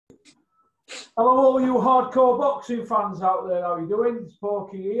Hello, all you hardcore boxing fans out there. How are you doing? It's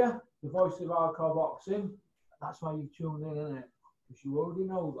Porky here, the voice of hardcore boxing. That's why you tune in, isn't it? Because you already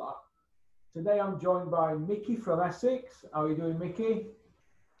know that. Today I'm joined by Micky from Essex. How are you doing, Micky?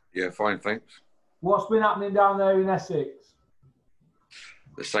 Yeah, fine, thanks. What's been happening down there in Essex?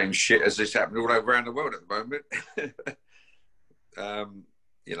 The same shit as this happening all over around the world at the moment.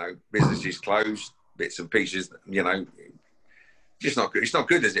 You know, businesses closed, bits and pieces. You know, just not good. It's not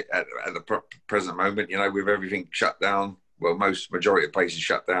good, is it, at the present moment? You know, with everything shut down. Well, majority of places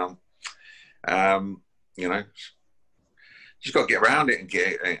shut down. You know, just got to get around it and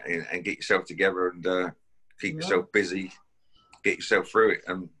get yourself together and keep yourself busy, get yourself through it.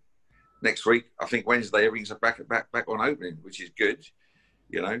 And next week, I think Wednesday, everything's back on opening, which is good.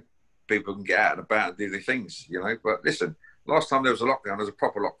 You know, people can get out and about and do their things. You know, but listen, last time there was a lockdown, there was a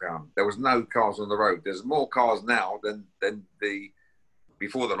proper lockdown. There was no cars on the road. There's more cars now than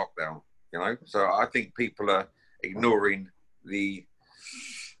before the lockdown. You know, so I think people are ignoring the,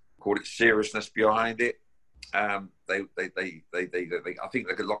 call it, seriousness behind it. I think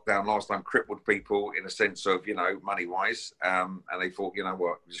the lockdown last time crippled people in a sense of, you know, money wise, and they thought, you know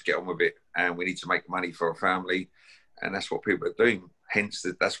what, just get on with it, and we need to make money for a family, and that's what people are doing. Hence,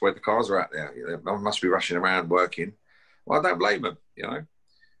 that's where the cars are out there. You know, they must be rushing around working. Well, I don't blame them, you know.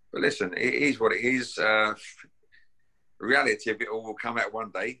 But listen, it is what it is. The reality of it all will come out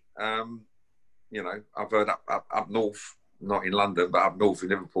one day. You know, I've heard up north, not in London, but up north in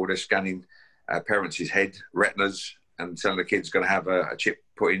Liverpool, they're scanning parents' head retinas and telling the kid's going to have a chip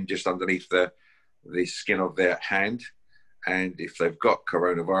put in just underneath the skin of their hand. And if they've got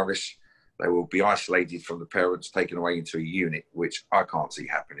coronavirus, they will be isolated from the parents, taken away into a unit, which I can't see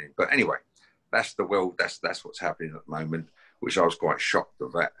happening. But anyway, that's the world. That's what's happening at the moment, which I was quite shocked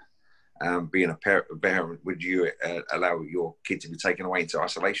of that. Being a parent, would you allow your kid to be taken away into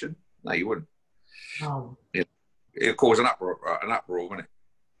isolation? No, you wouldn't. Oh. It'd cause an uproar, wouldn't it?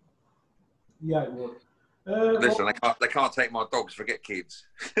 Yeah, it would. Listen, they can't take my dogs. Forget kids.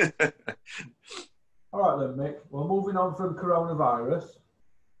 All right then, Mick. Well, moving on from coronavirus,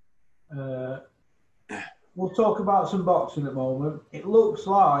 we'll talk about some boxing at the moment. It looks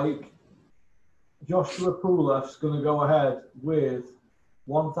like Joshua Pulev's going to go ahead with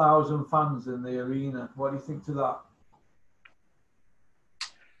 1,000 fans in the arena. What do you think to that?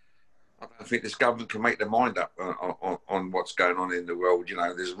 I don't think this government can make their mind up on what's going on in the world. You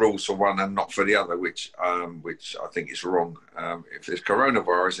know, there's rules for one and not for the other, which I think is wrong. If there's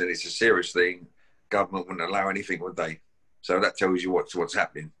coronavirus and it's a serious thing, government wouldn't allow anything, would they? So that tells you what's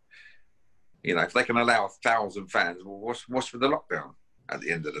happening. You know, if they can allow 1,000 fans, well, what's with the lockdown at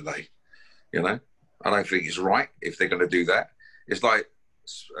the end of the day? You know, I don't think it's right if they're going to do that. It's like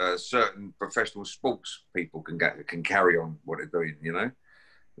certain professional sports people can carry on what they're doing. You know.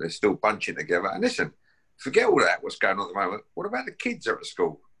 They're still bunching together. And listen, forget all that, what's going on at the moment. What about the kids are at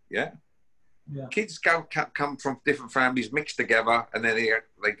school? Yeah? Kids come from different families, mixed together, and then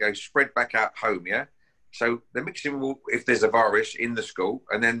they go spread back out home, yeah? So they're mixing, if there's a virus, in the school,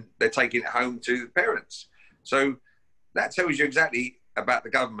 and then they're taking it home to the parents. So that tells you exactly about the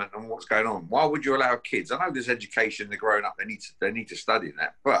government and what's going on. Why would you allow kids? I know there's education, they're growing up, they need to study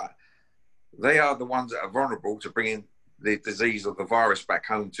that, but they are the ones that are vulnerable to bringing the disease or the virus back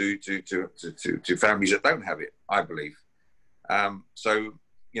home to families that don't have it, I believe. So,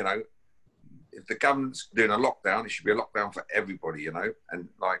 you know, if the government's doing a lockdown, it should be a lockdown for everybody, you know. And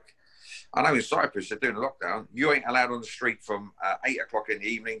like, I know in Cyprus, they're doing a lockdown. You ain't allowed on the street from 8 o'clock in the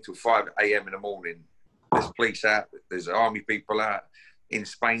evening till 5 a.m. in the morning. There's police out, there's army people out. In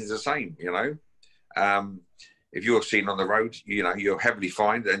Spain's the same, you know. If you're seen on the road, you know, you're heavily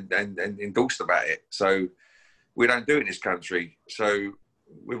fined and endorsed about it. So, we don't do it in this country. So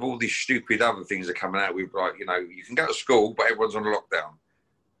with all these stupid other things that are coming out, we've like, you know, you can go to school, but everyone's on a lockdown.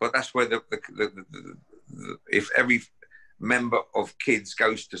 But that's where if every member of kids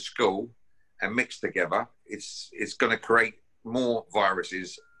goes to school and mix together, it's going to create more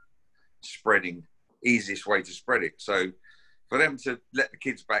viruses spreading. Easiest way to spread it. So for them to let the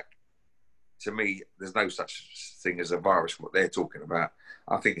kids back, to me, there's no such thing as a virus, what they're talking about.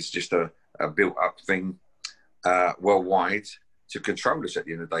 I think it's just a built-up thing worldwide to control us at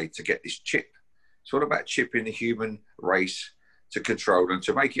the end of the day, to get this chip. It's all about chipping the human race to control and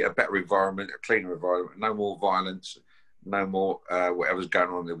to make it a better environment, a cleaner environment, no more violence, no more whatever's going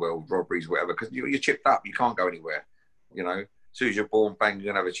on in the world, robberies, whatever, because you're chipped up, you can't go anywhere. You know, as soon as you're born, bang,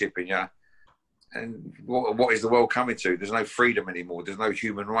 you're going to have a chip in you. And what is the world coming to? There's no freedom anymore. There's no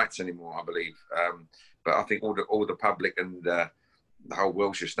human rights anymore, I believe. But I think all the public and the whole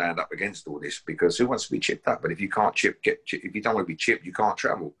world should stand up against all this, because who wants to be chipped up? But if you can't if you don't want to be chipped, you can't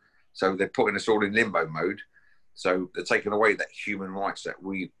travel. So they're putting us all in limbo mode. So they're taking away that human rights that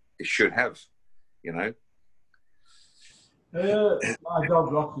we should have, you know. My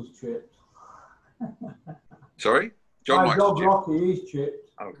dog Rocky's chipped. Sorry? John My likes dog chips. Rocky is chipped.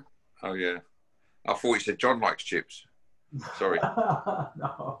 Oh, yeah. I thought you said John likes chips. Sorry.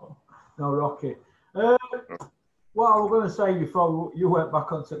 No, Rocky. What I was going to say before you went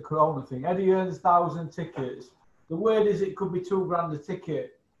back onto the Corona thing, Eddie earns 1,000 tickets. The word is it could be £2,000 a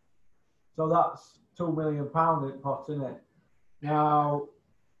ticket. So that's £2 million in pot, isn't it? Now,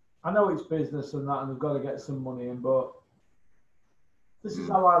 I know it's business and that, and they've got to get some money in, but this is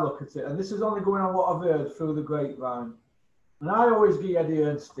how I look at it. And this is only going on what I've heard through the grapevine. And I always give Eddie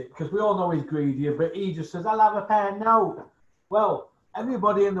Earn stick, because we all know he's greedy, but he just says, I'll have a pound note. Well,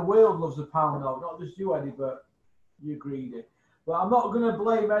 everybody in the world loves a pound note, not just you, Eddie, but you're greedy. But I'm not going to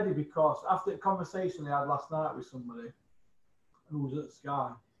blame Eddie, because after the conversation I had last night with somebody who was at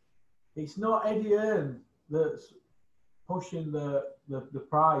Sky, it's not Eddie Earn that's pushing the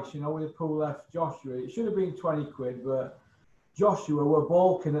price. You know, with Pool left Joshua, it should have been 20 quid, but Joshua were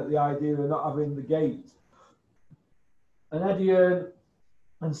balking at the idea of not having the gate. And Eddie Earn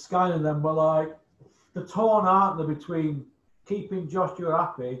and Sky and them were like, they're torn, aren't they, between keeping Joshua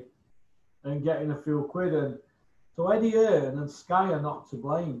happy and getting a few quid. And so Eddie Earn and Sky are not to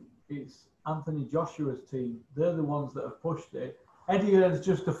blame. It's Anthony Joshua's team. They're the ones that have pushed it. Eddie Earn's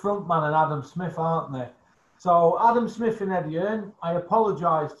just a front man and Adam Smith, aren't they? So Adam Smith and Eddie Earn, I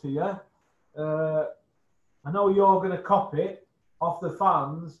apologise to you. I know you're going to cop it off the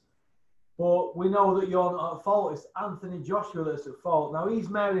fans, but we know that you're not at fault. It's Anthony Joshua that's at fault. Now, he's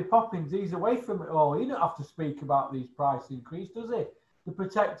Mary Poppins. He's away from it all. He don't have to speak about these price increase, does he? They're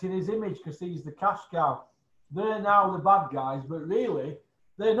protecting his image because he's the cash cow. They're now the bad guys, but really,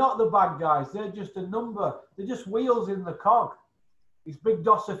 they're not the bad guys. They're just a number. They're just wheels in the cog. It's Big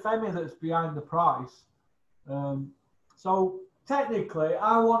Dossafemi that's behind the price. So, technically,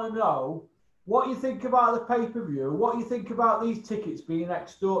 I want to know what you think about the pay-per-view, what you think about these tickets being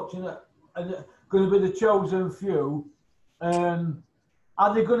extortionate and going to be the chosen few.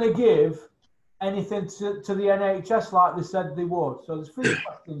 Are they going to give anything to the NHS like they said they would? So there's three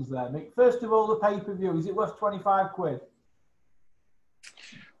questions there, Mick. First of all, the pay-per-view, is it worth 25 quid?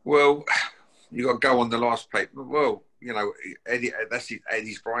 Well, you got to go on the last paper. Well, you know, Eddie, that's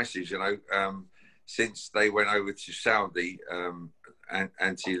Eddie's prices, you know, since they went over to Saudi, and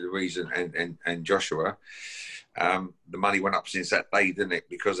Auntie Louise and Joshua, the money went up since that day, didn't it?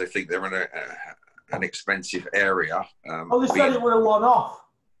 Because they think they're in an expensive area. They said it was a one-off.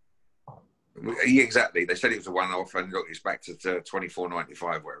 Yeah, exactly. They said it was a one-off, and look, it's back to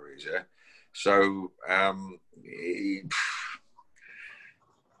 $24.95, wherever it is. Yeah. So,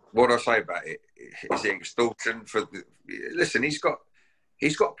 what do I say about it? Is it extortion for? Listen, he's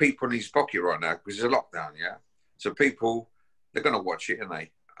got people in his pocket right now because there's a lockdown. Yeah. So people, they're going to watch it, aren't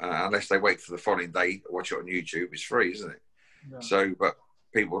they? Unless they wait for the following day to watch it on YouTube. It's free, isn't it? Yeah. So, but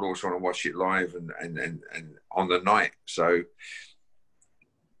people would also want to watch it live and on the night. So,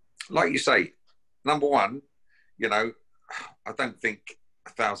 like you say, number one, you know, I don't think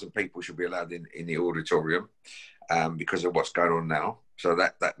 1,000 people should be allowed in the auditorium because of what's going on now. So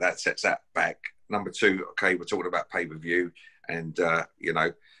that sets that back. Number two, okay, we're talking about pay-per-view and, you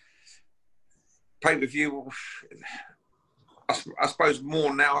know, pay-per-view, I suppose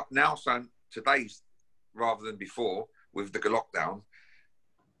more now so today's rather than before with the lockdown.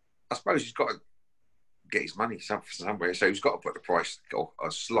 I suppose he's got to get his money somewhere, so he's got to put the price or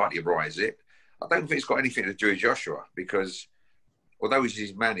slightly rise it. I don't think it's got anything to do with Joshua because although he's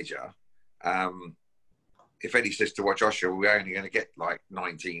his manager, if Eddie says to watch Joshua, we're only going to get like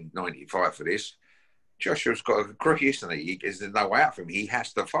 $19.95 for this. Joshua's got a agree, isn't he? There's no way out for him. He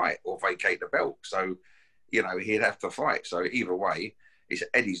has to fight or vacate the belt. So, you know, he'd have to fight. So either way, it's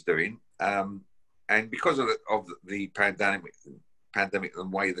Eddie's doing. And because of the pandemic and the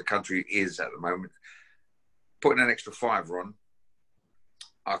way the country is at the moment, putting an extra $5 on,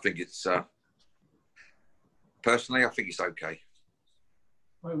 I think it's, personally, I think it's okay.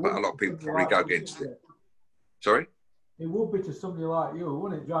 But a lot of people probably go against it. Sorry? It would be to somebody like you,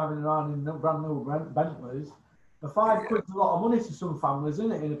 wouldn't it, driving around in brand new Bentleys? The £5 quid's a lot of money to some families,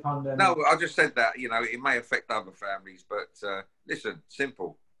 isn't it, in a pandemic? No, I just said that, you know, it may affect other families, but listen,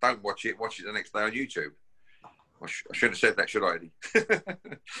 simple. Don't watch it the next day on YouTube. I shouldn't have said that, should I, Eddie?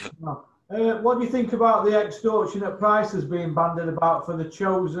 No. What do you think about the extortionate prices being bandied about for the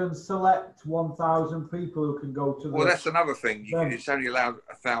chosen select 1,000 people who can go to the... Well, that's another thing. It's only allowed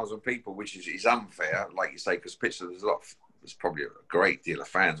 1,000 people, which is unfair, like you say, because Pittsburgh, there's probably a great deal of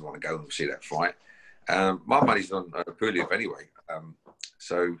fans want to go and see that fight. My money's on Pulev anyway.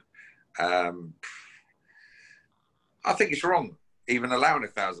 So I think it's wrong, even allowing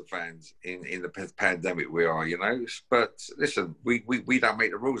 1,000 fans in the pandemic we are, you know. But listen, we don't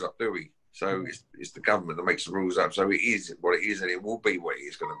make the rules up, do we? So it's the government that makes the rules up. So it is what it is, and it will be what it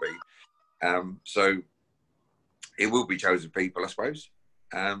is going to be. So it will be chosen people, I suppose.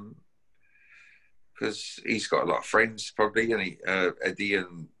 Because he's got a lot of friends, probably, and Eddie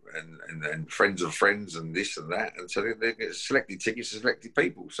and friends of friends and this and that, and so they get selected tickets to selected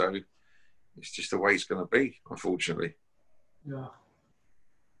people. So it's just the way it's going to be, unfortunately. Yeah.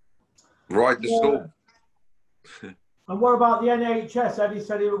 Ride the storm. And what about the NHS? Eddie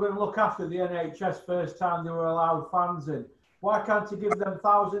said he was going to look after the NHS first time they were allowed fans in. Why can't he give them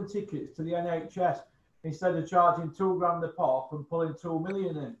 1,000 tickets to the NHS instead of charging £2,000 a pop and pulling 2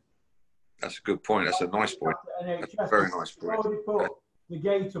 million in? That's a good point. That's a nice point. That's a very nice point. Already put the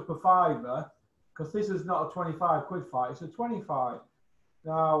gate up a £5, because this is not a 25 quid fight, it's a 25.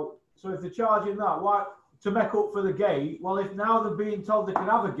 Now, so if they're charging that, why to make up for the gate? Well, if now they're being told they can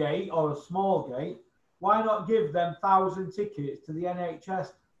have a gate or a small gate, why not give them 1,000 tickets to the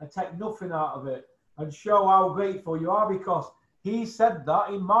NHS and take nothing out of it and show how grateful you are? Because he said that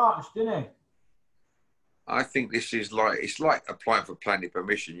in March, didn't he? I think this is like, it's like applying for planning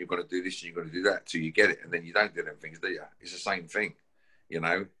permission. You've got to do this and you've got to do that till you get it, and then you don't do them things, do you? It's the same thing. You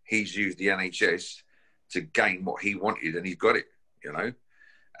know, he's used the NHS to gain what he wanted, and he's got it, you know.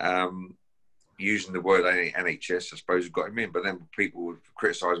 Using the word NHS, I suppose, got him in, but then people would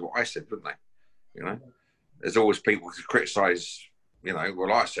criticise what I said, wouldn't they? You know, there's always people who criticise, you know,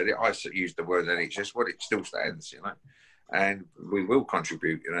 well, I said it, I used the word NHS, well, it still stands, you know, and we will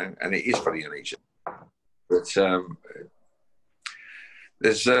contribute, you know, and it is for the NHS. But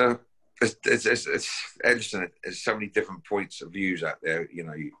listen, there's so many different points of views out there, you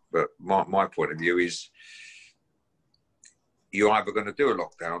know, but my point of view is you're either going to do a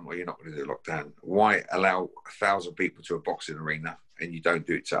lockdown or you're not going to do a lockdown. Why allow 1,000 people to a boxing arena and you don't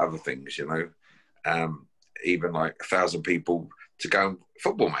do it to other things, you know? Even like 1,000 people to go and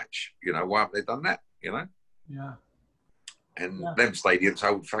football match, you know, why haven't they done that, you know? Yeah. And them stadiums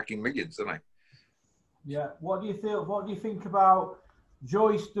hold fucking millions, don't they? Yeah. What do you think about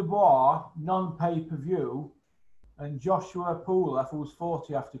Joyce Dubois non-pay-per-view and Joshua Pulev, who's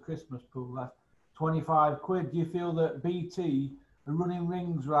 40 after Christmas, Pulev, 25 quid? Do you feel that BT are running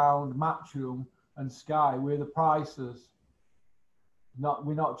rings round Matchroom and Sky where the prices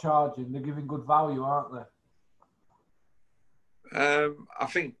we're not charging, they're giving good value, aren't they? I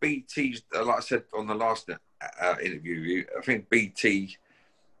think BT's, like I said on the last interview, I think BT,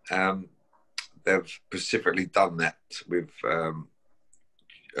 they've specifically done that with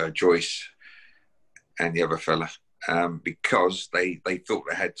Joyce and the other fella, because they thought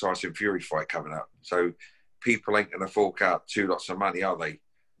they had Tyson Fury fight coming up. So people ain't going to fork out 2 lots of money, are they?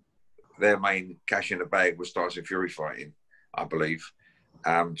 Their main cash in the bag was Tyson Fury fighting, I believe.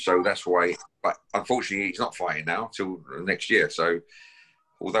 So that's why, but unfortunately he's not fighting now till next year. So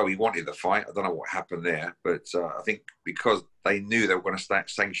although he wanted the fight, I don't know what happened there, but I think because they knew they were going to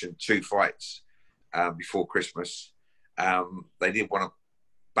sanction 2 fights before Christmas, they didn't want to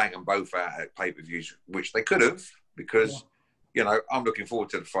bang them both out at pay-per-views, which they could have, because, you know, I'm looking forward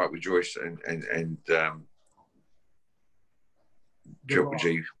to the fight with Joyce and Triple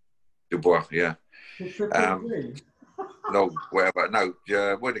G, Dubois, yeah. No, whatever. No,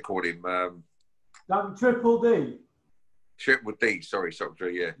 what do they call him? Triple D. Triple D. Sorry,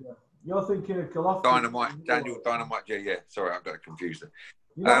 yeah. You're thinking of Golovkin. Dynamite, Daniel Dynamite. Yeah. Sorry, I got confused.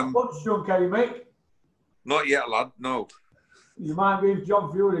 You're not punch drunk, are you, Mick? Not yet, lad. No. You might be if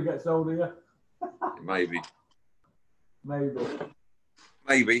John Fury gets hold of you. Maybe.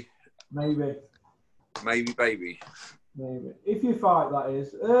 Maybe. If you fight, that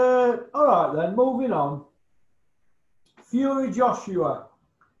is. All right, then. Moving on. Fury Joshua.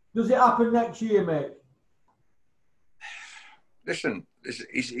 Does it happen next year, mate? Listen,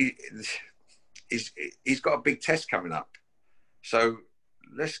 he's got a big test coming up. So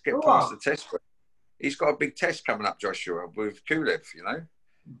let's get past the test. He's got a big test coming up, Joshua, with Pulev, you know.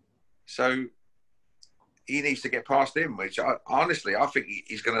 So he needs to get past him, which honestly, I think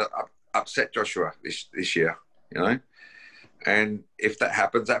he's going to upset Joshua this year, you know. And if that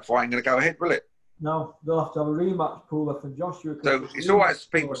happens, that fight ain't going to go ahead, will it? No, they'll have to have a rematch, Pulev and Joshua. So it's always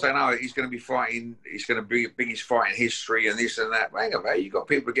people saying, "Oh, he's going to be fighting. He's going to be biggest fight in history, and this and that." Hang on, mate, you got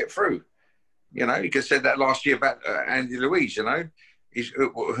people to get through. You know, you could have said that last year about Andy Louise. You know,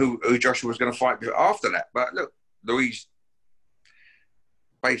 who Joshua was going to fight after that. But look, Louise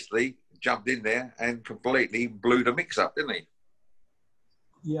basically jumped in there and completely blew the mix up, didn't he?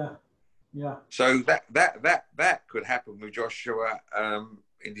 Yeah. So that could happen with Joshua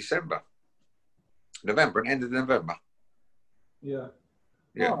in December, November, and end of November. Yeah.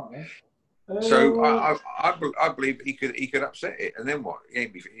 Yeah. All right. So I believe he could upset it, and then what?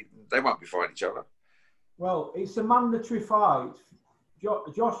 They won't be fighting each other. Well, it's a mandatory fight.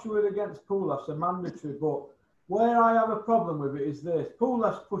 Joshua against Pulev's a mandatory, but where I have a problem with it is this: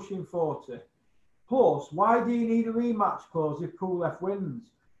 Pulev's pushing 40. Plus, why do you need a rematch clause if Pulev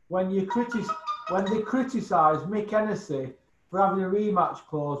wins? When they criticise Mick Hennessy for having a rematch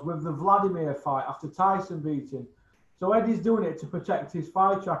clause with the Vladimir fight after Tyson beat him. So Eddie's doing it to protect his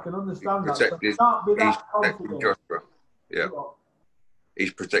fight. I can understand that. So he can't be that confident. Joshua. Yeah.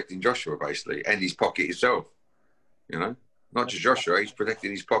 He's protecting Joshua basically, and his pocket himself. You know, not just Joshua. He's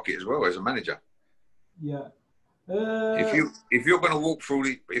protecting his pocket as well as a manager. Yeah. If you're going to walk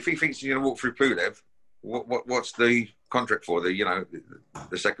through, if he thinks you're going to walk through Pulev, what's the contract for?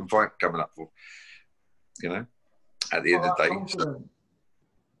 The second fight coming up for? You know, at the end of the day. So,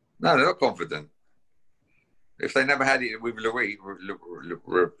 no, they're not confident. If they never had it with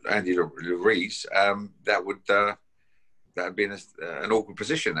Andy Ruiz, that would have been an awkward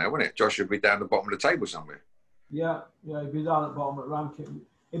position there, wouldn't it? Josh would be down the bottom of the table somewhere. Yeah, he'd be down at the bottom of the ranking.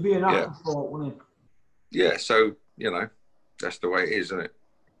 It'd be an afterthought, wouldn't it? Yeah, so, that's the way it is, isn't it?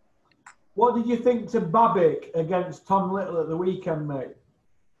 What did you think to Babik against Tom Little at the weekend, mate?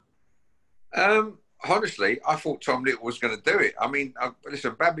 Honestly, I thought Tom Little was going to do it. I mean,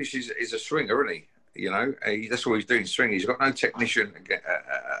 listen, Babik is a swinger, isn't he? That's all he's doing, swinging. He's got no technician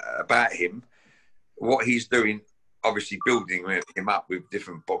about him. What he's doing, obviously building him up with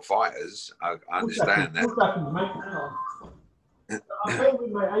different fighters. I understand that. 2 seconds, mate. Hang on. I'm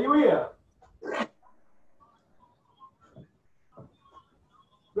filming, mate. Are you here?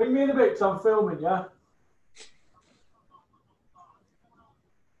 Ring me in a bit, 'cause I'm filming, yeah?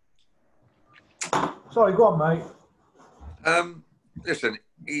 Sorry, go on, mate. Listen,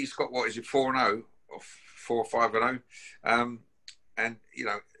 he's got, 4-0 or 4 or 5-0, and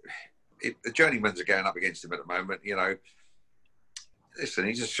the journeymans are going up against him at the moment. Listen,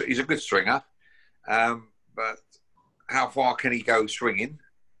 he's a good stringer, but how far can he go swinging?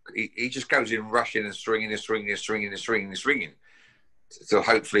 He just goes in rushing and stringing. So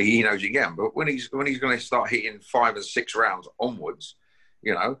hopefully he knows he can. But when he's going to start hitting 5 and 6 rounds onwards,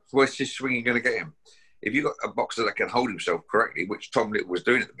 where's his swinging going to get him? If you've got a boxer that can hold himself correctly, which Tom Little was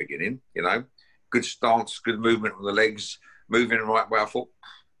doing at the beginning, good stance, good movement on the legs, moving the right way, I thought,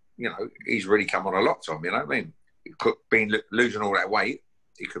 he's really come on a lot, Tom. You know what I mean? He could been losing all that weight.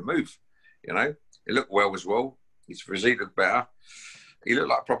 He could move. He looked well as well. His physique looked better. He looked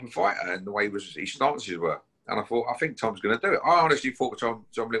like a proper fighter, and the way his stances were. And I thought, I think Tom's going to do it. I honestly thought Tom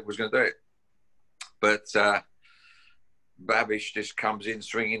Little was going to do it, but Babish just comes in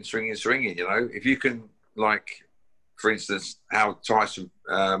swinging. If you can, for instance, how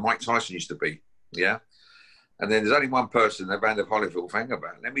Mike Tyson used to be, yeah. And then there's only one person that Evander Holyfield think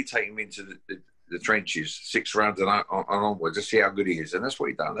about. Let me take him into the trenches, 6 rounds and onwards, to see how good he is. And that's what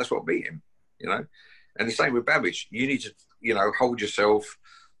he done. That's what beat him, And the same with Babish. You need to, hold yourself,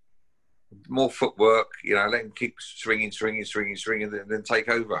 more footwork, let him keep swinging, and then take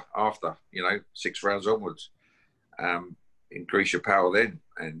over after, 6 rounds onwards. Increase your power then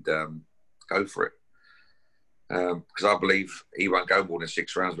and go for it. Because I believe he won't go more than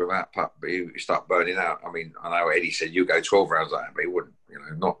 6 rounds without putt, but he start burning out. I mean, I know Eddie said you go 12 rounds like that, but he wouldn't,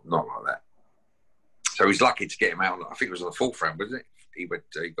 not like that. So he's lucky to get him out. I think it was on the 4th round, wasn't it? He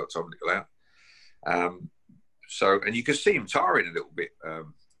got Tom Little out. And you can see him tiring a little bit,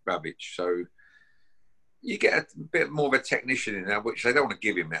 Babic. So you get a bit more of a technician in there, which they don't want to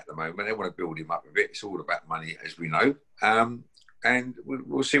give him at the moment. They want to build him up a bit. It's all about money, as we know. And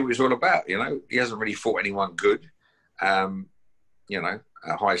we'll see what it's all about. He hasn't really fought anyone good, a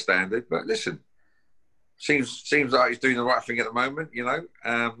high standard. But listen, seems like he's doing the right thing at the moment.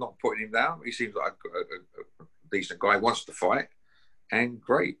 Not putting him down. He seems like a decent guy. Wants to fight, and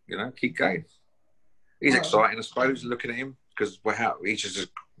great. Keep going. He's exciting, I suppose, looking at him because he's just a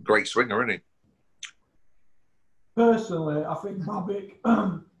great swinger, isn't he? Personally, I think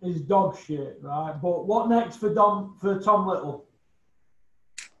Babic is dog shit, right? But what next for Tom Little?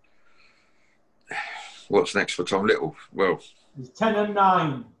 What's next for Tom Little? Well, he's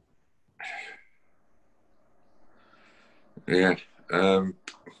 10-9. Yeah.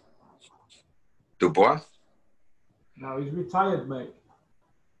 Dubois? No, he's retired, mate.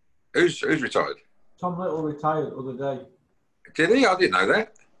 Who's retired? Tom Little retired the other day. Did he? I didn't know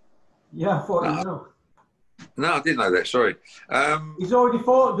that. Yeah, I thought you knew. No, I didn't know that. Sorry. He's already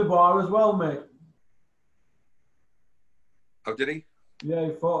fought Dubois as well, mate. Oh, did he? Yeah,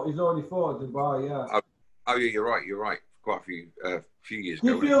 he's already fought Dubois, yeah. Oh, yeah, you're right. Quite a few a few years Do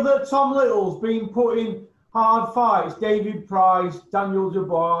ago. you feel that Tom Little's been put in hard fights? David Price, Daniel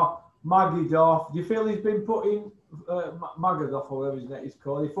Dubois, Magidov. Do you feel he's been put in Magidov or whatever his name is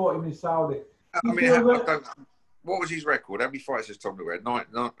called? He fought him in Saudi. I mean, what was his record? How many fights has Tom Little had? 9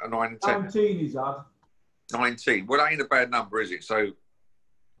 and 10? 19 he's had. 19. Well, that ain't a bad number, is it? So,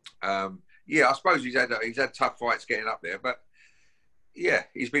 yeah, I suppose he's had tough fights getting up there, but yeah,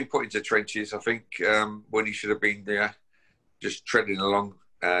 he's been put into trenches. I think when he should have been there, just treading along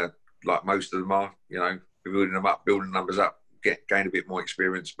like most of them are. You know, building them up, building numbers up, gain a bit more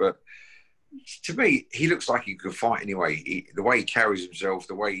experience. But to me, he looks like he could fight anyway. The way he carries himself,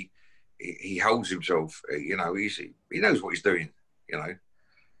 the way he holds himself, you know, he knows what he's doing. You know,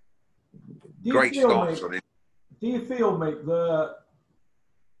 great stance on him. Do you feel, Mick, that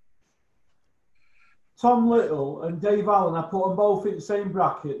Tom Little and Dave Allen, I put them both in the same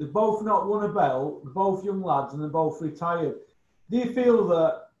bracket. They've both not won a belt. They're both young lads and they're both retired. Do you feel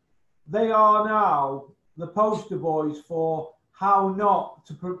that they are now the poster boys for how not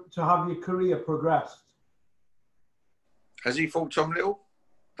to have your career progressed? Has he fought Tom Little?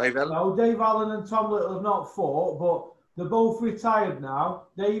 Dave Allen? No, Dave Allen and Tom Little have not fought, but they're both retired now.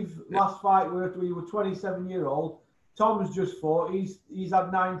 Dave, last fight, we were 27-year-old. Tom's just fought. He's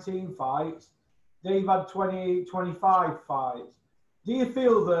had 19 fights. Dave had 25 fights. Do you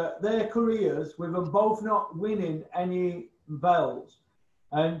feel that their careers, with them both not winning any belts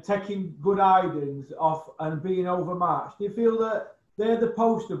and taking good hidings off and being overmatched, do you feel that they're the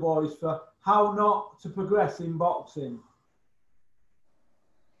poster boys for how not to progress in boxing?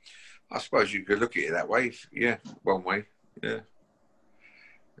 I suppose you could look at it that way. Yeah, one way. Yeah.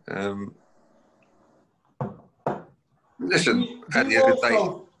 Listen, at the end of the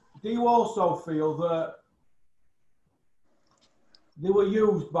day, do you also feel that they were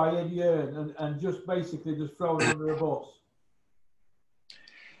used by Eddie Hearn and just basically just thrown under a bus?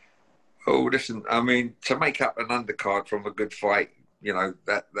 Oh, listen, I mean, to make up an undercard from a good fight, you know,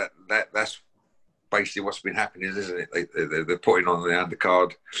 that's basically what's been happening, isn't it? They're putting on the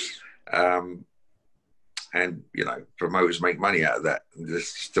undercard, and you know, promoters make money out of that.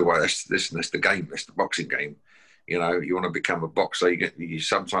 That's the way. That's the game. That's the boxing game. You know, you want to become a boxer, you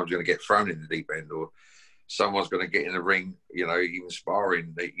sometimes going to get thrown in the deep end, or someone's going to get in the ring, you know, even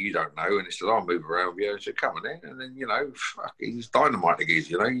sparring that you don't know, and it says, "I'll move around with you," and so come on in, and then you know, fuck, he's dynamite again.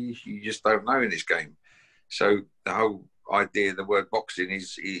 You know, you just don't know in this game. So the whole idea, the word boxing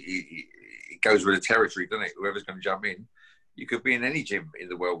is it goes with the territory, doesn't it? Whoever's going to jump in, you could be in any gym in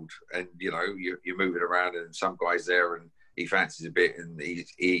the world, and you know, you're moving around, and some guy's there, and he fancies a bit, and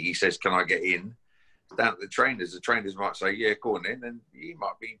he says, "Can I get in?" Down to the trainers might say, "Yeah, go on in," and he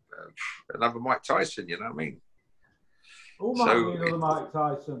might be another Mike Tyson. You know what I mean? Who might be another Mike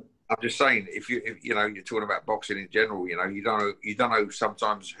Tyson? I'm just saying, if you know, you're talking about boxing in general, you know, you don't know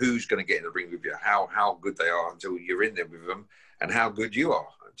sometimes who's going to get in the ring with you, how good they are until you're in there with them, and how good you are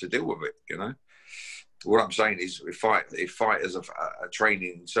to deal with it. You know, what I'm saying is, if fighters are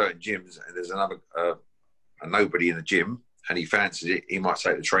training in certain gyms and there's another a nobody in the gym, and he fancies it, he might say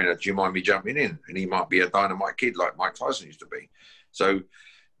to the trainer, "Do you mind me jumping in?" And he might be a dynamite kid like Mike Tyson used to be. So,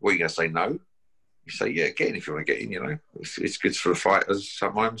 what are you going to say? No? You say, "Yeah, get in if you want to get in." You know, it's good for the fighters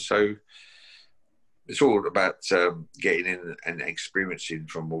sometimes. So, it's all about getting in and experiencing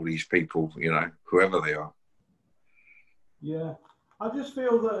from all these people, you know, whoever they are. Yeah, I just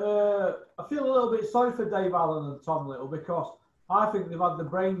feel that I feel a little bit sorry for Dave Allen and Tom Little, because I think they've had the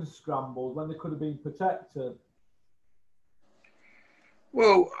brains scrambled when they could have been protected.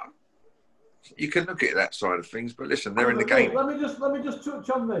 Well, you can look at that side of things, but listen, they're in the game. Let me just touch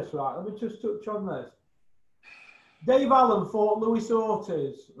on this, right? Let me just touch on this. Dave Allen fought Luis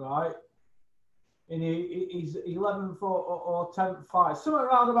Ortiz, right? In his 11th or 10th fight, something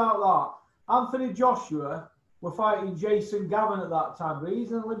around about that. Anthony Joshua were fighting Jason Gavin at that time, but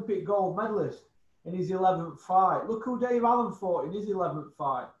he's an Olympic gold medalist in his 11th fight. Look who Dave Allen fought in his 11th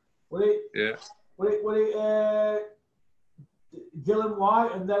fight. Was it Dylan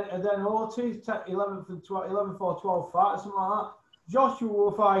White and then Ortiz, 11th or 12th fight, something like that. Joshua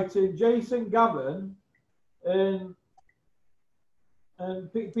were fighting Jason Gavin and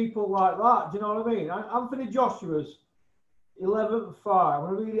people like that. Do you know what I mean? Anthony Joshua's 11th fight. I'm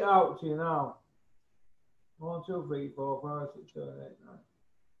going to read it out to you now. 1, 2, 3, 4, 5, 6, 7,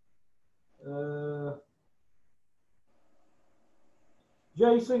 8, 9.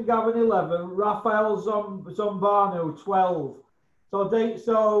 Jason Gavin 11, Rafael Zombano 12. So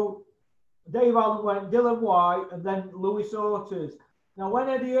Dave Allen went Dylan White and then Luis Ortiz. Now when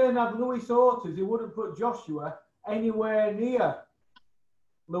Eddie Hearn had Luis Ortiz, he wouldn't put Joshua anywhere near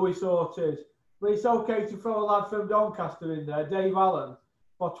Luis Ortiz. but it's okay to throw a lad from Doncaster in there, Dave Allen,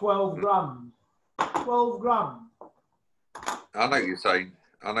 for 12 grand. 12 grand. I know what you're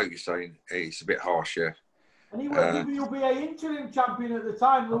saying. It's a bit harsh, yeah. And he was WBA interim champion at the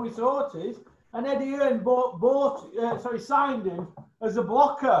time, Louis Ortiz, and Eddie Hearn signed him as a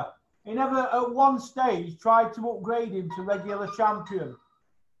blocker. He never, at one stage, tried to upgrade him to regular champion.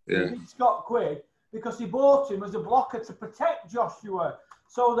 Yeah. He did Scott Quigg because he bought him as a blocker to protect Joshua,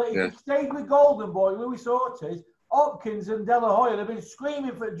 so that if he stayed with Golden Boy, Louis Ortiz, Hopkins and De La Hoya had been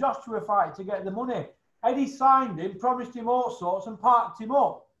screaming for a Joshua fight to get the money. Eddie signed him, promised him all sorts, and parked him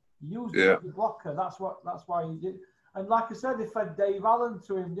up. He used him as a blocker. That's why he did. And like I said, they fed Dave Allen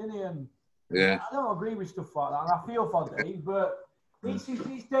to him, didn't he? And I don't agree with stuff like that. And I feel for Dave, but it's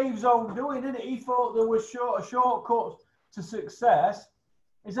Dave's own doing, isn't it? He thought there was shortcuts to success.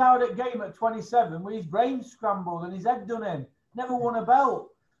 He's out at game at 27 with his brain scrambled and his head done in. Never won a belt.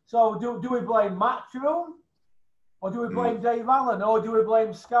 So do we blame Matchroom? Or do we blame Dave Allen? Or do we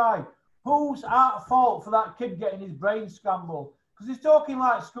blame Sky? Who's at fault for that kid getting his brain scrambled? Because he's talking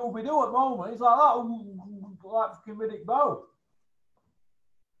like Scooby-Doo at the moment. He's like that, like fucking Riddick Bowe.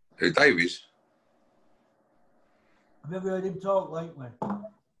 Who, Davies? Have you ever heard him talk lately?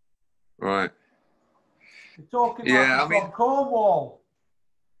 Right. He's talking like he's from Cornwall.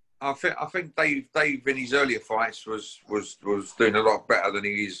 I think Dave in his earlier fights was doing a lot better than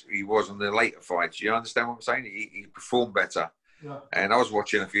he was in the later fights. You understand what I'm saying? He performed better. Yeah. And I was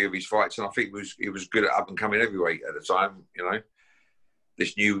watching a few of his fights, and I think he was good at up and coming heavyweight at the time. You know,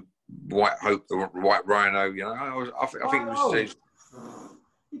 this new White Hope, the White Rhino. You know, I think it was.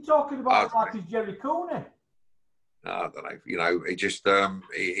 You're talking about like his Jerry Cooney. I don't know. You know, he just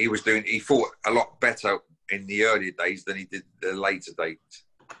he fought a lot better in the earlier days than he did the later days.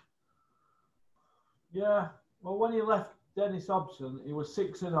 Yeah, well, when he left Dennis Hobson, he was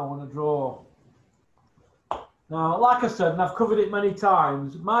 6-0 on a draw. Now, like I said, and I've covered it many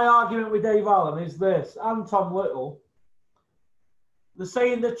times, my argument with Dave Allen is this, and Tom Little. They're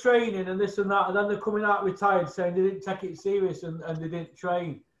saying they're training and this and that, and then they're coming out retired saying they didn't take it serious and they didn't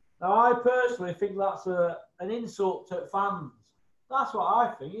train. Now, I personally think that's an insult to fans. That's what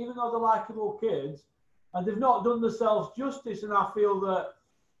I think, even though they're likeable kids, and they've not done themselves justice, and I feel that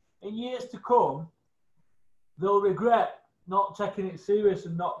in years to come, they'll regret not taking it serious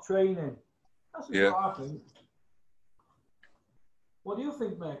and not training. That's what I think. What do you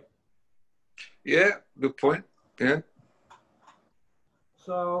think, mate? Yeah, good point. Yeah.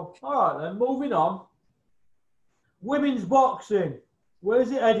 So, all right then, moving on. Women's boxing. Where's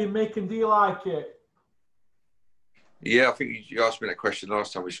it heading, Mick, and do you like it? Yeah, I think you asked me that question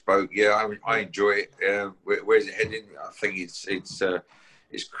last time we spoke. Yeah, I enjoy it. Where's it heading? I think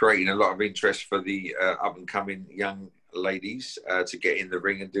it's creating a lot of interest for the up-and-coming young ladies to get in the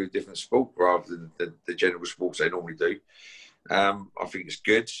ring and do different sport rather than the general sports they normally do. I think it's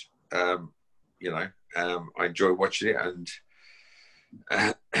good. You know, I enjoy watching it, and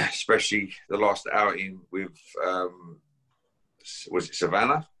especially the last outing with, was it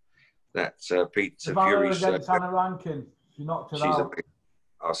Savannah? That Pete Fury against Hannah Rankin. She knocked her out. Amazing.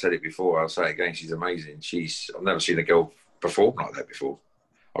 I said it before. I'll say it again. She's amazing. I've never seen a girl perform like that before.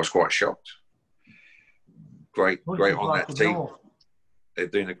 I was quite shocked. Great on that team. They're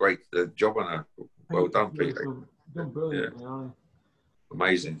doing a great job on her. Well done, Pete. Done brilliant. Yeah.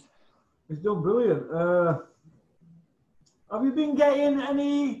 Amazing. It's done brilliant. Have you been getting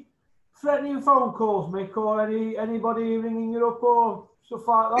any threatening phone calls, Mick, or anybody ringing you up or stuff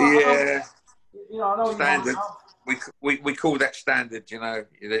like that? Yeah. I know standard. We call that standard. You know,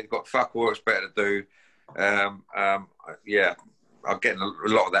 they've got fuck all. It's better to do. Yeah. I'm getting a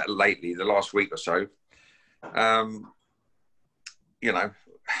lot of that lately, the last week or so. You know,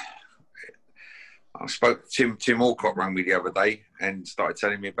 I spoke to Tim Alcott rang me the other day and started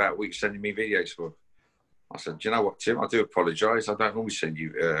telling me about what you're sending me videos for. I said, do you know what, Tim? I do apologise. I don't always send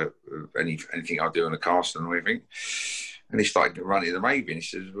you anything I do on a cast and everything. And he started running the raving. He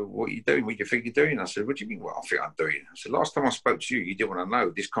says, well, what are you doing? What do you think you're doing? I said, what do you mean what I think I'm doing? I said, last time I spoke to you, you didn't want to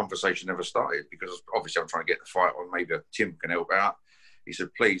know. This conversation never started because obviously I'm trying to get the fight on. Maybe Tim can help out. He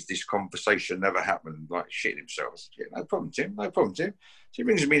said, please, this conversation never happened. Like shitting himself. I said, yeah, no problem, Tim. No problem, Tim. So he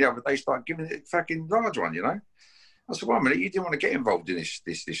rings me the other day, started giving it a fucking large one, you know. I said, 1 minute, you didn't want to get involved in this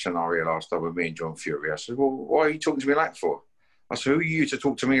scenario last time with me and John Fury. I said, well, why are you talking to me like that for? I said, who are you to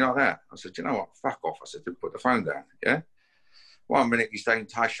talk to me like that? I said, you know what, fuck off. I said, put the phone down, yeah? 1 minute he's saying,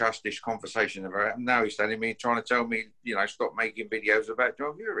 hush, this conversation about it. And now he's telling me, trying to tell me, you know, stop making videos about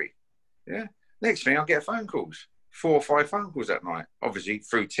John Fury, yeah? Next thing, I'll get phone calls, 4 or 5 phone calls that night, obviously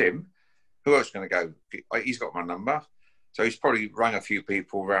through Tim. Who else is going to go? He's got my number. So he's probably rung a few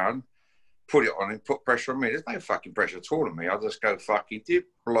people around, put it on him, put pressure on me. There's no fucking pressure at all on me. I just go fucking dip,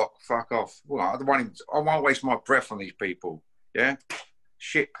 block, fuck off. Well, I won't waste my breath on these people. Yeah,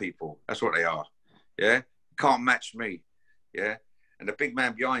 shit people. That's what they are. Yeah, can't match me. Yeah, and the big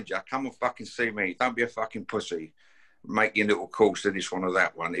man behind you, come and fucking see me. Don't be a fucking pussy. Make your little calls to this one or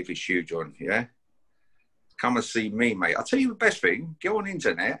that one if it's you, John. Yeah, come and see me, mate. I'll tell you the best thing. Go on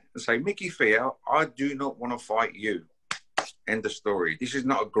internet and say, Micky Theo, I do not want to fight you. End of story. This is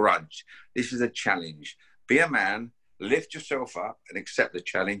not a grudge. This is a challenge. Be a man, lift yourself up and accept the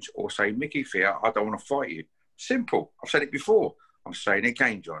challenge, or say, Micky Theo, I don't want to fight you. Simple. I've said it before. I'm saying it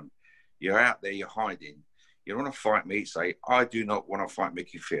again, John. You're out there, you're hiding. You don't want to fight me, say, I do not want to fight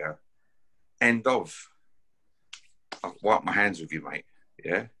Micky Theo. End of. I'll wipe my hands with you, mate.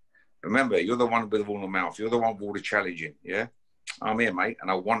 Yeah? Remember, you're the one with all the mouth. You're the one with all the challenging. Yeah? I'm here, mate,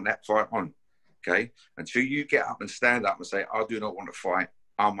 and I want that fight on. Okay? Until you get up and stand up and say, I do not want to fight,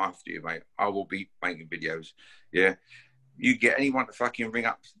 I'm after you, mate. I will be making videos. Yeah? You get anyone to fucking ring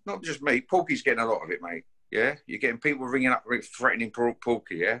up, not just me, Porky's getting a lot of it, mate. Yeah? You're getting people ringing up, threatening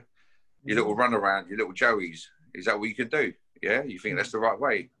Porky, yeah? Your little run around, your little Joeys. Is that what you can do? Yeah? You think that's the right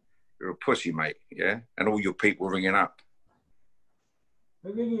way? You're a pussy, mate. Yeah? And all your people ringing up.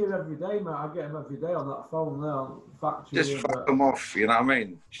 They ring you every day, mate. I get them every day on that phone there. Just fuck them off, you know what I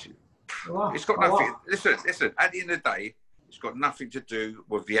mean? It's got nothing. Listen. At the end of the day, it's got nothing to do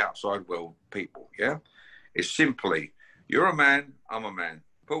with the outside world people. Yeah, it's simply you're a man, I'm a man.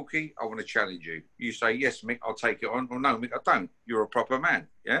 Porky, I want to challenge you. You say yes, Mick, I'll take it on. Or no, Mick, I don't. You're a proper man.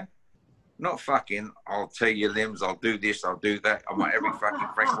 Yeah, not fucking. I'll tear your limbs. I'll do this. I'll do that. I'm like every fucking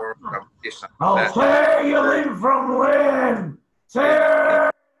Frank Warren. This. I'll tear your limb from limb. Tear.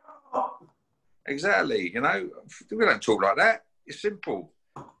 Exactly. You know, we don't talk like that. It's simple.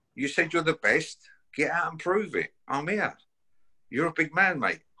 You said you're the best. Get out and prove it. I'm here. You're a big man,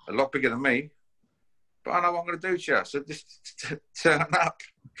 mate. A lot bigger than me. But I know what I'm going to do to you. So just turn up.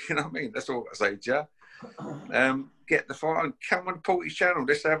 You know what I mean? That's all I say to you. Get the fight on. Come on Porky's channel.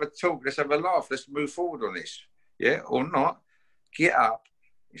 Let's have a talk. Let's have a laugh. Let's move forward on this. Yeah? Or not. Get up.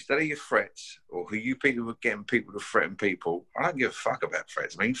 Instead of your threats, or who you people were getting people to threaten people. I don't give a fuck about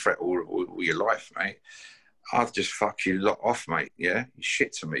threats. I mean, threat all your life, mate. I'll just fuck you lot off, mate. Yeah, you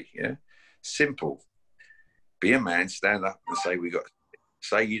shit to me. Yeah, simple. Be a man, stand up and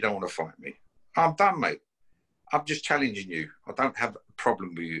say you don't want to fight me. I'm done, mate. I'm just challenging you. I don't have a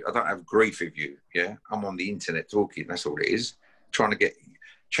problem with you. I don't have grief with you. Yeah, I'm on the internet talking. That's all it is. Trying to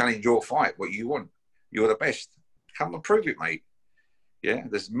challenge your fight. What you want. You're the best. Come and prove it, mate. Yeah,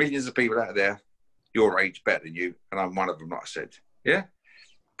 there's millions of people out there your age better than you, and I'm one of them, like I said. Yeah,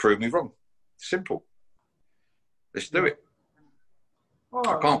 prove me wrong. Simple. Let's do it.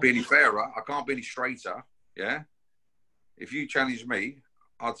 Right. I can't be any fairer. I can't be any straighter. Yeah. If you challenge me,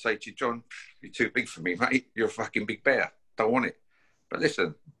 I'd say to you, John, you're too big for me, mate. You're a fucking big bear. Don't want it. But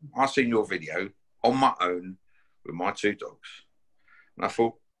listen, I seen your video on my own with my two dogs. And I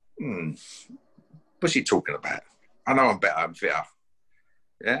thought, what's he talking about? I know I'm better and fitter.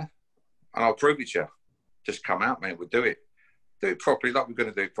 Yeah. And I'll prove it to you. Just come out, mate. We'll do it. Do it properly, like we're going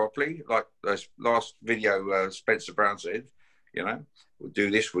to do it properly. Like this last video, Spencer Brown said, you know, we'll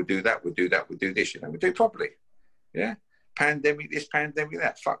do this, we'll do that, we'll do that, we'll do this, you know, we'll do it properly. Yeah? Pandemic this, pandemic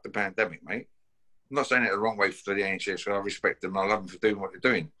that. Fuck the pandemic, mate. I'm not saying it the wrong way for the NHS, so I respect them. I love them for doing what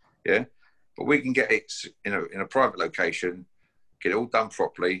they're doing. Yeah? But we can get it in a private location, get it all done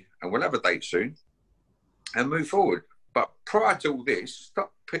properly, and we'll have a date soon and move forward. But prior to all this,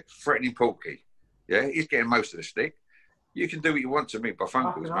 stop threatening Porky. Yeah? He's getting most of the stick. You can do what you want to me by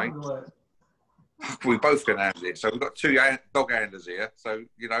phone calls, mate. We both can handle it. So we've got two dog handlers here. So,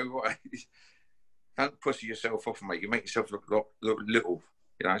 you know what? Don't pussy yourself off, mate. You make yourself look little.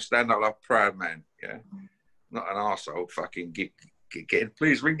 You know, stand up like a proud man. Yeah. Not an arsehole. Fucking get in.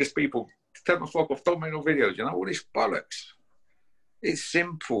 Please ring these people. Tell them to fuck off. Don't make no videos. You know, all this bollocks. It's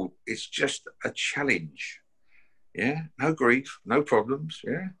simple. It's just a challenge. Yeah. No grief. No problems.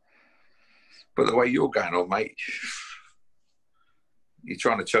 Yeah. But the way you're going on, mate, you're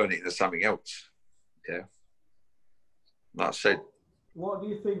trying to turn it into something else. Yeah. Like I said. What do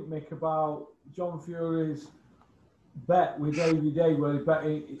you think, Mick, about John Fury's bet with Davey Day, where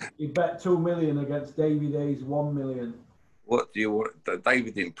he bet 2 million against Davey Day's 1 million? What do you want?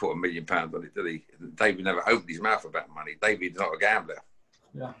 David didn't put £1 million on it, did he? David never opened his mouth about money. David's not a gambler.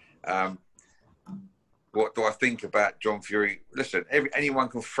 Yeah. What do I think about John Fury? Listen, anyone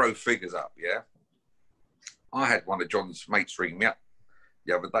can throw figures up, yeah? I had one of John's mates ring me up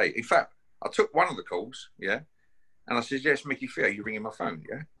the other day. In fact, I took one of the calls, yeah? And I said, yes, Micky Theo, you're ringing my phone,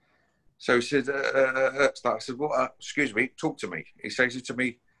 yeah? So he said, I said, well, excuse me, talk to me. He says to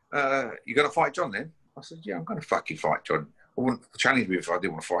me, You going to fight John then? I said, yeah, I'm going to fucking fight John. I wouldn't challenge me if I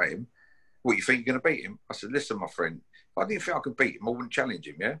didn't want to fight him. What, you think you're going to beat him? I said, listen, my friend, if I didn't think I could beat him, I wouldn't challenge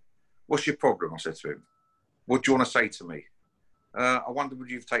him, yeah? What's your problem? I said to him. What do you want to say to me? I wonder, would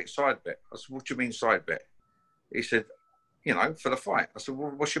you take a side bet? I said, what do you mean side bet? He said, you know, for the fight. I said,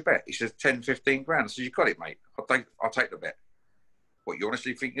 well, what's your bet? He said, 10, 15 grand. I said, you got it, mate. I'll take the bet. What, you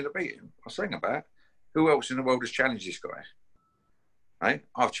honestly think you're going to beat him? I was saying about, who else in the world has challenged this guy? Hey,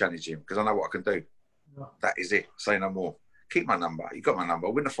 I've challenged him because I know what I can do. Yeah. That is it. Say no more. Keep my number. You got my number.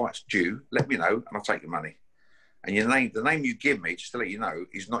 When the fight's due, let me know and I'll take your money. And your name, the name you give me, just to let you know,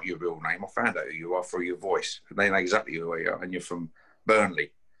 is not your real name. I found out who you are through your voice. They know exactly who you are, and you're from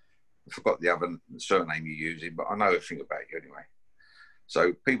Burnley. I forgot the other surname you're using, but I know everything about you anyway.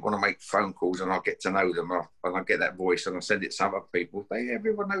 So people want to make phone calls, and I get to know them, and I get that voice, and I send it to other people.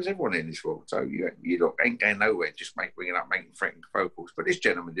 Everyone knows everyone in this world, so you ain't going nowhere. Just bringing up, making threatening phone calls. But this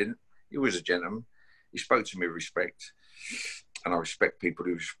gentleman didn't. He was a gentleman. He spoke to me with respect, and I respect people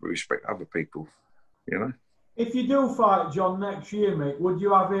who respect other people. You know. If you do fight John next year, Mick, would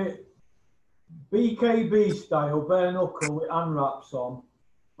you have it BKB style, bare knuckle with hand wraps on,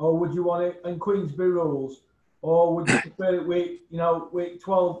 or would you want it in Queensberry rules, or would you prefer it with, you know, with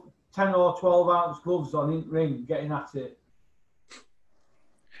 10 or 12 ounce gloves on in ring, getting at it?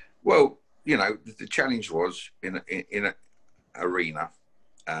 Well, you know, the challenge was in an arena,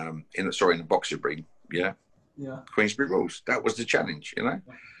 in the boxing ring, yeah, Queensberry rules. That was the challenge, you know,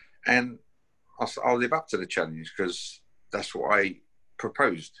 and I'll live up to the challenge because that's what I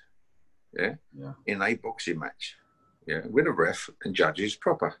proposed, yeah, in a boxing match, yeah, with a ref and judges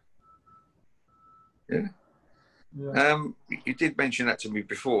proper, yeah. You did mention that to me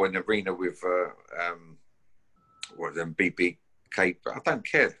before in the arena with BBK, but I don't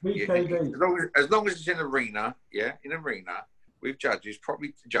care. As long as it's in arena, in arena with judges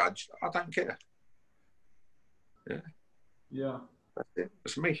properly judged, I don't care. Yeah. That's it.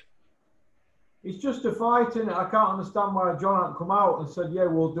 That's me. It's just a fight, innit? I can't understand why John hadn't come out and said, yeah,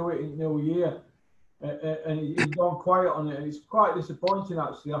 we'll do it in New Year. And he's gone quiet on it. And it's quite disappointing,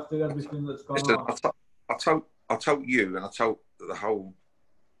 actually, after everything that's gone on. I told you, and I told the whole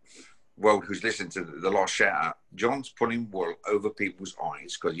world who's listened to the last shout out, John's pulling wool over people's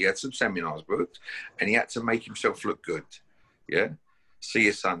eyes because he had some seminars booked and he had to make himself look good. Yeah? See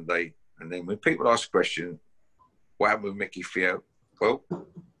you Sunday. And then when people ask questions, what happened with Micky, Theo? Well,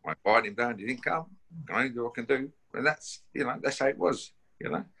 I invited him down, he didn't come. I only do what I can do. And that's, you know, that's how it was, you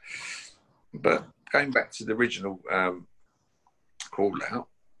know. But going back to the original call out,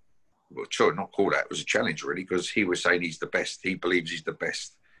 well, sure, not call out, it was a challenge really, because he was saying he's the best. He believes he's the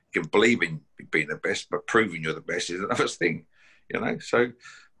best. You can believe in being the best, but proving you're the best is another thing, you know. So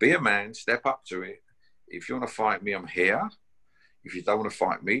be a man, step up to it. If you want to fight me, I'm here. If you don't want to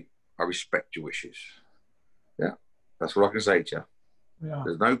fight me, I respect your wishes. Yeah, that's what I can say to you. Yeah.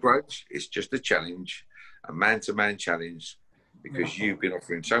 There's no grudge. It's just a challenge, a man-to-man challenge, because you've been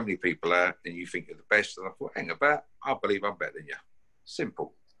offering so many people out and you think you're the best. And I thought, hang about, I believe I'm better than you.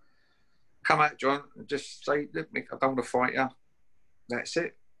 Simple. Come out, John, and just say, look, Mick, I don't want to fight you. That's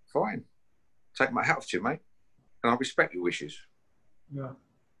it. Fine. Take my hat off to you, mate. And I respect your wishes. Yeah.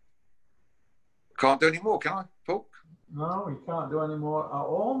 Can't do any more, can I, Paul? No, you can't do any more at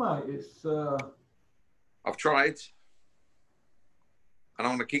all, mate. It's. I've tried. And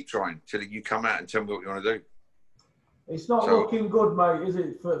I'm going to keep trying till you come out and tell me what you want to do. It's not looking good, mate, is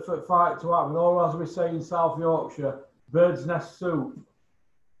it, for fight to happen? Or as we say in South Yorkshire, bird's nest soup.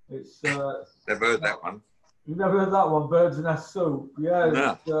 It's never heard that one. You've never heard that one, bird's nest soup?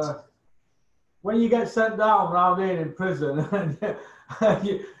 Yeah. No. When you get sent down round here in prison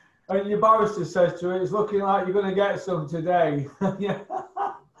and your barrister says to you, it's looking like you're going to get some today.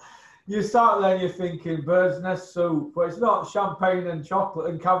 You sat there and you're thinking, bird's nest soup. But it's not champagne and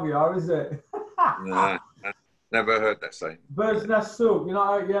chocolate and caviar, is it? No, never heard that saying. Bird's nest soup. You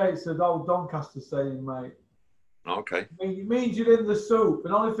know, yeah, it's an old Doncaster saying, mate. Okay. It means you're in the soup.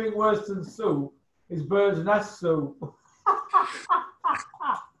 And the only thing worse than soup is bird's nest soup.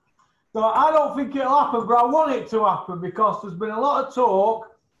 So I don't think it'll happen, but I want it to happen because there's been a lot of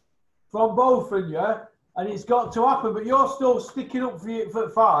talk from both of you, and it's got to happen. But you're still sticking up for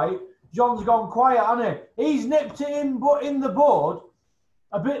the fight. John's gone quiet, hasn't he? He's nipped it in the bud,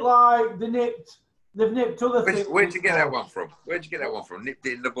 a bit like they've nipped other things. Where'd you get that one from? Nipped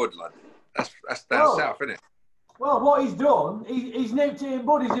it in the bud, lad. That's down south, isn't it? Well, what he's done, he's nipped it in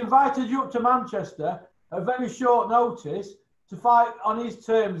bud. He's invited you up to Manchester at very short notice to fight on his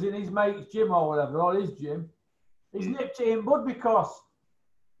terms in his mate's gym or whatever, or his gym. He's nipped it in bud because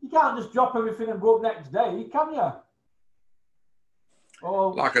you can't just drop everything and go up next day, can you? Oh,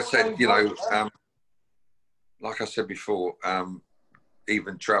 like I said, you know, like I said before,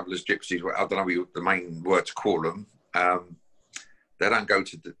 even travellers, gypsies, I don't know the main word to call them, they don't go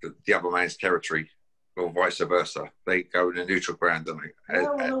to the other man's territory or vice versa. They go in a neutral ground, don't they? Yeah,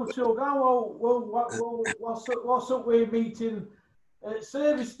 well, neutral ground. Well, what's up with meeting at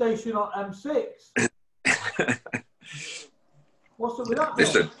service station on M6? What's up with that, mate?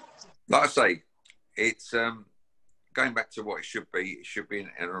 Listen, like I say, it's going back to what it should be. It should be in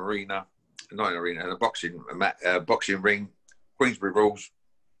an arena, not an arena, a boxing ring, Queensbury rules,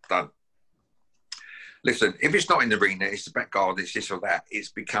 done. Listen, if it's not in the arena, it's the back guard, it's this or that, it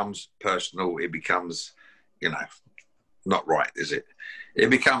becomes personal, it becomes, you know, not right, is it?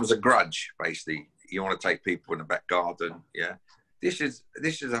 It becomes a grudge, basically. You want to take people in the back garden, yeah? This is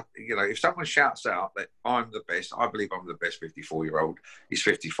a, you know, if someone shouts out that I'm the best, I believe I'm the best 54-year-old. He's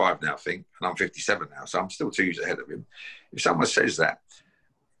 55 now, I think, and I'm 57 now, so I'm still 2 years ahead of him. If someone says that,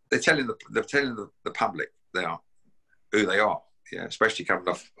 they're telling the public they are who they are, yeah, especially coming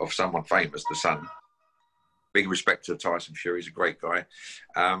off someone famous, the son. Big respect to Tyson Fury, he's a great guy.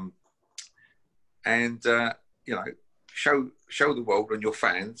 You know, show the world and your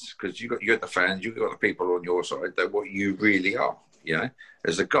fans, because you got the fans, you've got the people on your side, that what you really are. You know,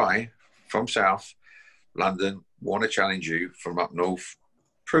 as a guy from South London, want to challenge you from up north,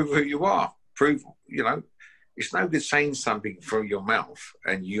 prove who you are. Prove, you know, it's no good saying something from your mouth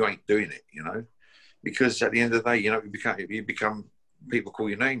and you ain't doing it, you know, because at the end of the day, you know, you become people call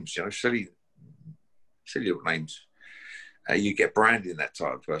you names, you know, silly little names. You get branded that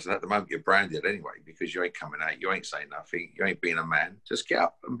type of person. At the moment, you're branded anyway because you ain't coming out, you ain't saying nothing, you ain't being a man. Just get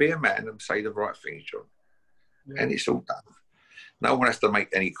up and be a man and say the right things, John. Yeah. And it's all done. No one has to make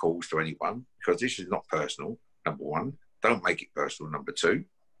any calls to anyone because this is not personal, number one. Don't make it personal, number two.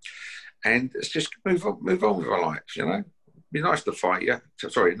 And let's just move on with our lives, you know. It'd be nice to fight you.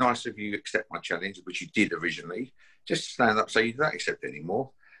 Sorry, nice if you accept my challenge, which you did originally. Just stand up, say you don't accept it anymore.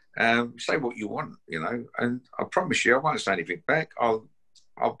 Say what you want, you know, and I promise you I won't say anything back. I'll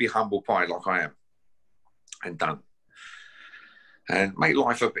be humble pie like I am, and done. And make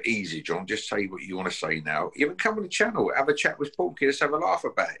life a bit easy, John. Just say what you want to say now. Even come on the channel, have a chat with Porky, let's have a laugh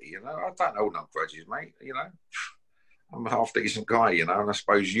about it, you know. I don't hold no grudges, mate, you know. I'm a half decent guy, you know, and I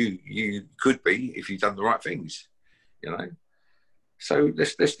suppose you could be if you've done the right things, you know. So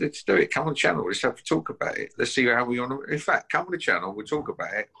let's do it. Come on the channel. Let's have a talk about it. Let's see how we want to. In fact, come on the channel. We'll talk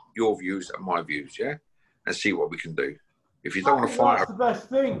about it, your views and my views, yeah, and see what we can do. If you don't want to fight, that's the best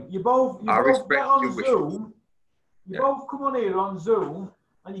thing. You both get on Zoom. You both come on here on Zoom,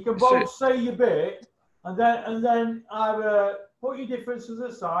 and you can both say your bit, and then either put your differences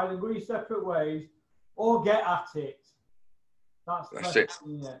aside and go your separate ways, or get at it. That's it.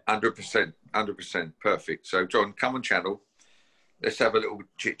 100%, perfect. So, John, come on channel. Let's have a little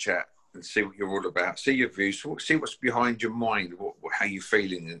chit chat and see what you're all about. See your views. See what's behind your mind. How you're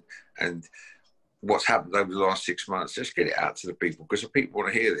feeling and what's happened over the last 6 months. Let's get it out to the people because the people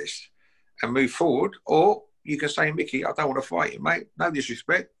want to hear this and move forward. Or you can say, Mickey, I don't want to fight you, mate. No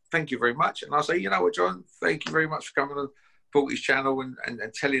disrespect. Thank you very much. And I'll say, you know what, John? Thank you very much for coming on Porky's channel and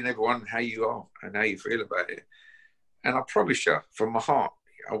telling everyone how you are and how you feel about it. And I promise you, from my heart,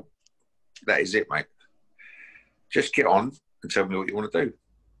 that is it, mate. Just get on and tell me what you want to do.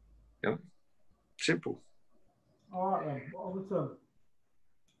 You know? Simple. All right, then. Overton.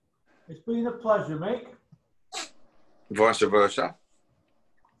 It's been a pleasure, Mick. Vice versa.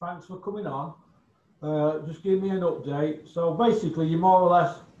 Thanks for coming on. Just give me an update. So basically, you're more or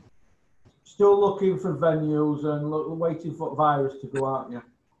less still looking for venues and waiting for the virus to go out, yeah?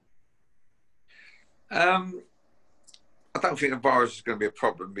 I don't think the virus is going to be a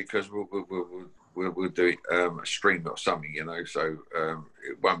problem because we'll do it a stream or something, you know, so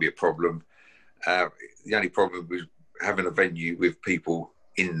it won't be a problem. The only problem with having a venue with people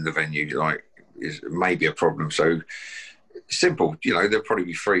in the venue, like, is maybe a problem. So simple, you know, there'll probably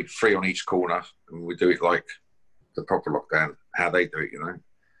be three on each corner, and we'll do it like the proper lockdown, how they do it, you know.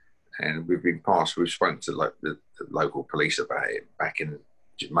 And we've spoken to like the local police about it back in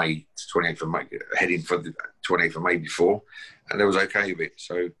May, 28th of May, heading for the 28th of May before, and they was okay with it.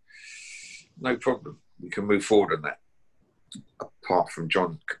 So no problem. We can move forward on that. Apart from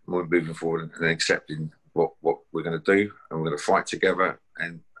John moving forward and accepting what we're going to do, and we're going to fight together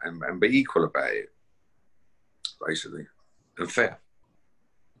and be equal about it, basically, and fair.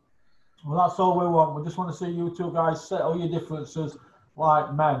 Well, that's all we want. We just want to see you two guys settle your differences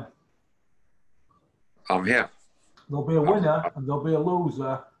like men. I'm here. There'll be a winner and there'll be a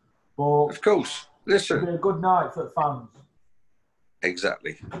loser, but of course, listen, it'll be a good night for fans.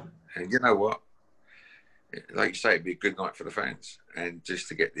 Exactly. And you know what? like you say, it'd be a good night for the fans, and just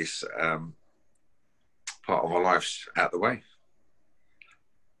to get this part of our lives out of the way.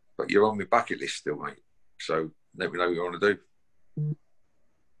 But you're on my bucket list still, mate. So let me know what you want to do.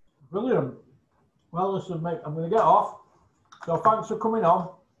 Brilliant. Well, listen, mate, I'm going to get off. So thanks for coming on,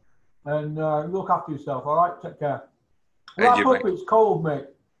 and look after yourself. All right, take care. Wrap up. It's cold, mate.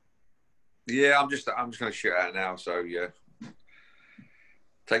 Yeah, I'm just going to shoot out now. So yeah,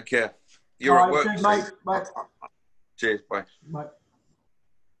 take care. You're at work, cheers, mate. Bye. Cheers, bye. Bye.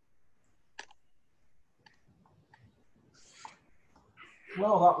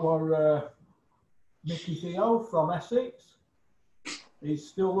 Well, that was Micky Theo from Essex. He's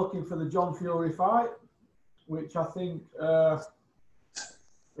still looking for the John Fury fight, which I think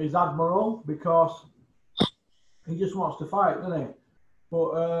is admirable because he just wants to fight, doesn't he?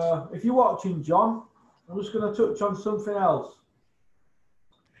 But if you're watching, John, I'm just going to touch on something else.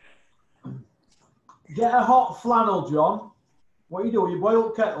 Get a hot flannel, John. What you do, you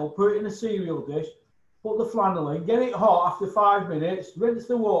boil kettle, put it in a cereal dish, put the flannel in, get it hot after 5 minutes, rinse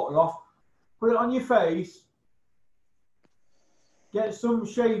the water off, put it on your face, get some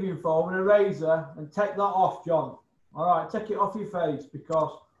shaving foam and a razor and take that off, John. All right, take it off your face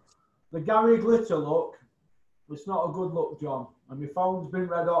because the Gary Glitter look, it's not a good look, John. And my phone's been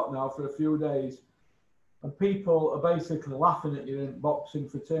red hot now for a few days. And people are basically laughing at you in boxing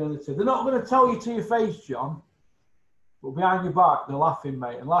fraternity. They're not going to tell you to your face, John, but behind your back, they're laughing,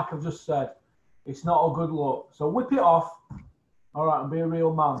 mate. And like I've just said, it's not a good look. So whip it off, all right, and be a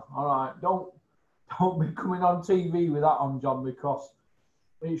real man, all right. Don't be coming on TV with that on, John, because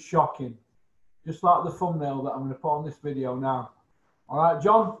it's shocking. Just like the thumbnail that I'm going to put on this video now. All right,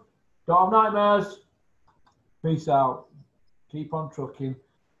 John, don't have nightmares. Peace out. Keep on trucking.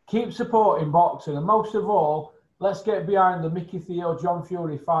 Keep supporting boxing. And most of all, let's get behind the Micky Theo John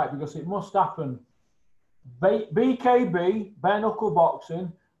Fury fight because it must happen. BKB, bare knuckle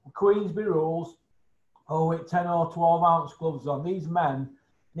boxing, Queensby rules. Oh, with 10 or 12 ounce gloves on. These men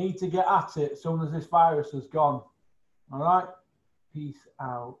need to get at it as soon as this virus has gone. All right? Peace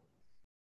out.